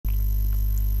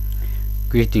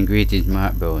Greetings,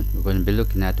 Mark Brown. We're going to be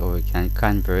looking at how we can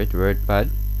convert WordPad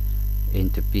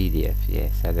into PDF.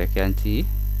 Yes, as you can see,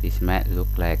 this might look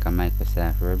like a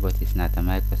Microsoft Word, but it's not a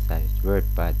Microsoft, it's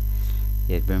WordPad.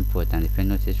 It's very important. If you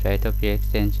notice right up here,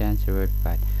 extensions,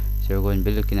 WordPad. So we're going to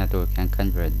be looking at how we can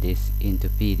convert this into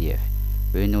PDF.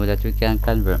 We know that we can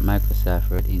convert Microsoft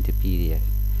Word into PDF,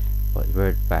 but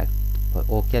WordPad. But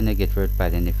how can I get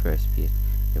WordPad in the first place?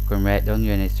 You come right down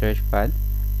here in the search pad,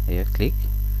 and you click.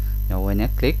 Now when you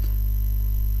click,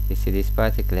 you see this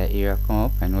particular area come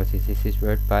up, and notice this is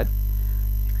WordPad.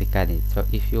 Click on it. So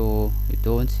if you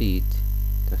don't see it,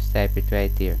 just type it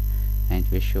right here and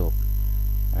it will show up.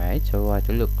 Alright, so we want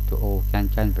to look to how we can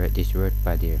convert this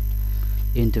WordPad here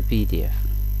into PDF.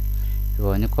 You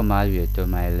want to come all the way to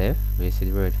my left, where you see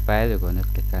the word file, you're going to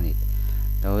click on it.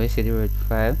 Now where you see the word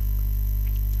file,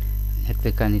 when you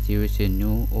click on it, you will see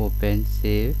new, open,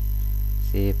 save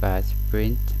as,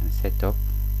 print, and setup,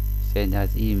 send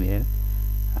as email,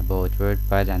 about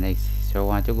WordPad and exit. So I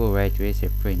want to go right where you say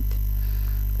print.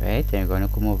 Right, and you're going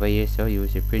to come over here, so you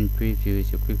use the print preview,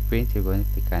 use your quick print, you're going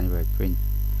to click on word print.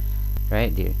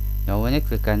 Right there. Now when you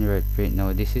click on word print,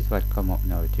 now this is what come up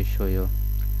now to show you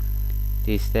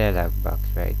this dialog box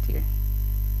right here.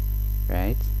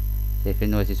 Right, so if you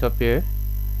notice up here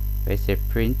where it says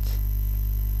print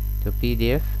to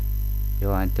PDF, you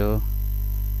want to,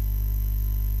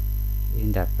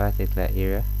 in that particular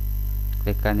area,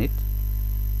 click on it.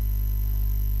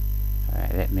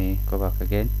 Alright, let me go back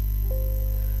again.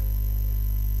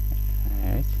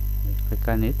 Alright, click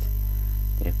on it,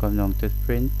 then come down to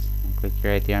print and click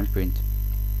right here on print.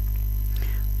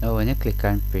 Now when you click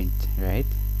on print, right,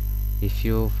 if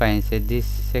you find that this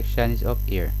section is up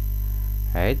here,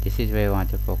 right, this is where you want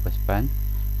to focus on.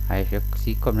 If you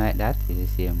see come like that, it's the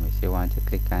same way. So you want to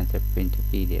click on the print to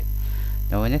PDF.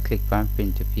 Now when you click on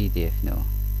print to PDF now,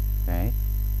 right,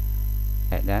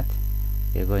 like that,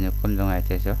 you're going to come down right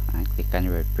here so and click on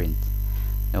word print.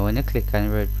 Now when you click on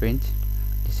word print,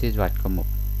 this is what come up.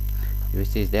 You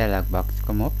see this dialog box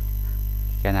come up.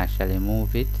 You can actually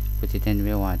move it, put it in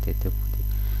where you want it to put it.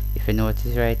 If you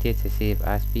notice right here to save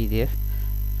as PDF,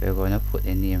 we're going to put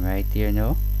the name right here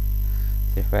now.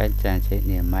 So for instance, it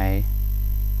name my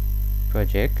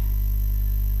project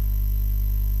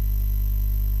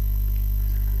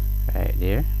right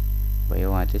there, but you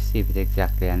want to save it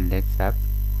exactly on the desktop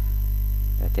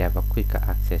that you have a quicker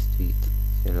access to it.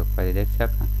 So look for the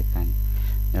desktop and click on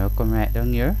it. Now come right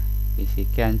down here, you see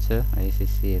cancel, or you see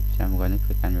save. So I'm going to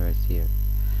click on word save.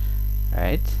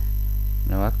 Right,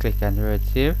 now I click on word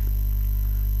save.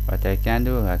 What I can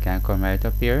do, I can come right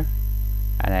up here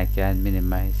and I can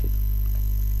minimize it,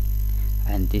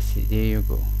 and this is, there you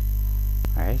go.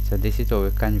 Alright, so this is how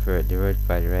we convert the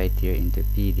WordPad right here into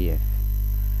PDF.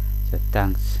 So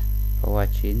thanks for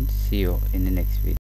watching, see you in the next video.